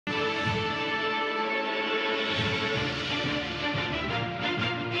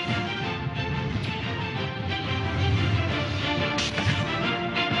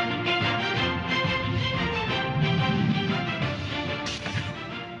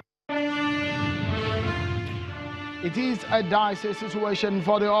It is a dicey situation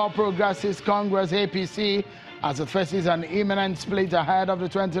for the All Progressives Congress APC as it faces an imminent split ahead of the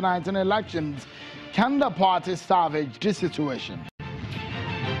 2019 elections. Can the party salvage this situation?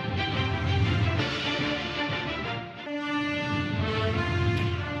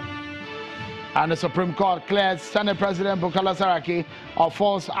 And the Supreme Court cleared Senate President Bukola Saraki of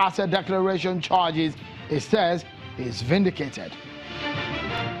false asset declaration charges. It says he is vindicated.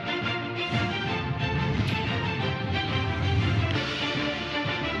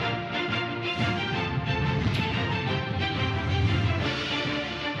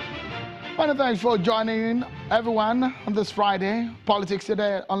 Many thanks for joining everyone on this Friday. Politics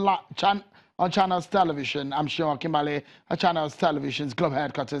Today on Channels Television. I'm sure Kimberly at Channels Television's Globe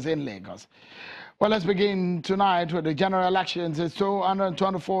headquarters in Lagos. Well, let's begin tonight with the general elections. It's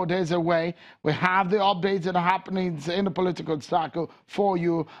 224 days away. We have the updates and happenings in the political cycle for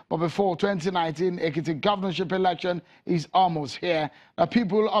you. But before 2019 Ekiti governorship election is almost here, the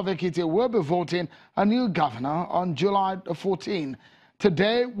people of Ekiti will be voting a new governor on July 14.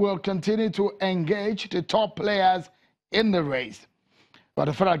 Today, we'll continue to engage the top players in the race. But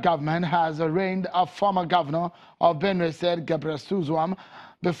the federal government has arraigned a former governor of Benue State, Suswam,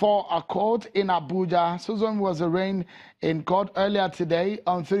 before a court in Abuja. Suswam was arraigned in court earlier today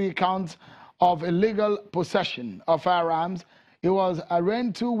on 3 counts of illegal possession of firearms. He was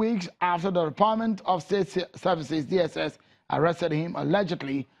arraigned 2 weeks after the Department of State Services, DSS, arrested him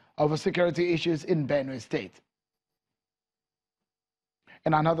allegedly over security issues in Benue State.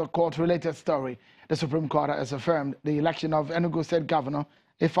 In another court-related story, the Supreme Court has affirmed the election of Enugu State Governor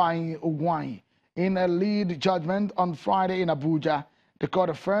Ifeanyi Ugwuanyi. In a lead judgment on Friday in Abuja, the court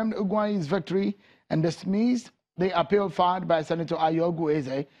affirmed Ugwuanyi's victory and dismissed the appeal filed by Senator Ayogu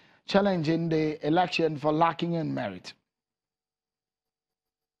Eze, challenging the election for lacking in merit.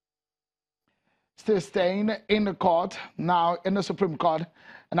 Still staying in the court, now in the Supreme Court,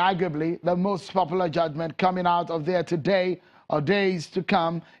 and arguably the most popular judgment coming out of there today or days to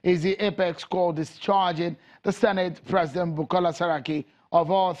come is the apex court discharging the Senate President Bukola Saraki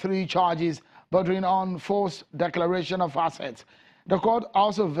of all 3 charges bordering on false declaration of assets. The court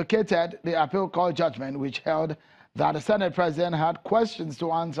also vacated the appeal court judgment which held that the Senate President had questions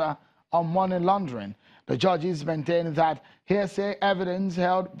to answer on money laundering. The judges maintained that hearsay evidence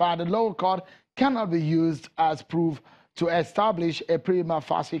held by the lower court cannot be used as proof to establish a prima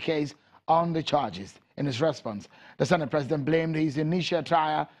facie case on the charges. In his response, the Senate President blamed his initial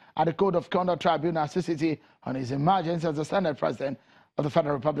trial at the Code of Conduct Tribunal CCT on his emergence as the Senate President of the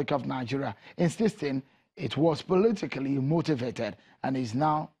Federal Republic of Nigeria, insisting it was politically motivated and is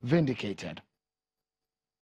now vindicated.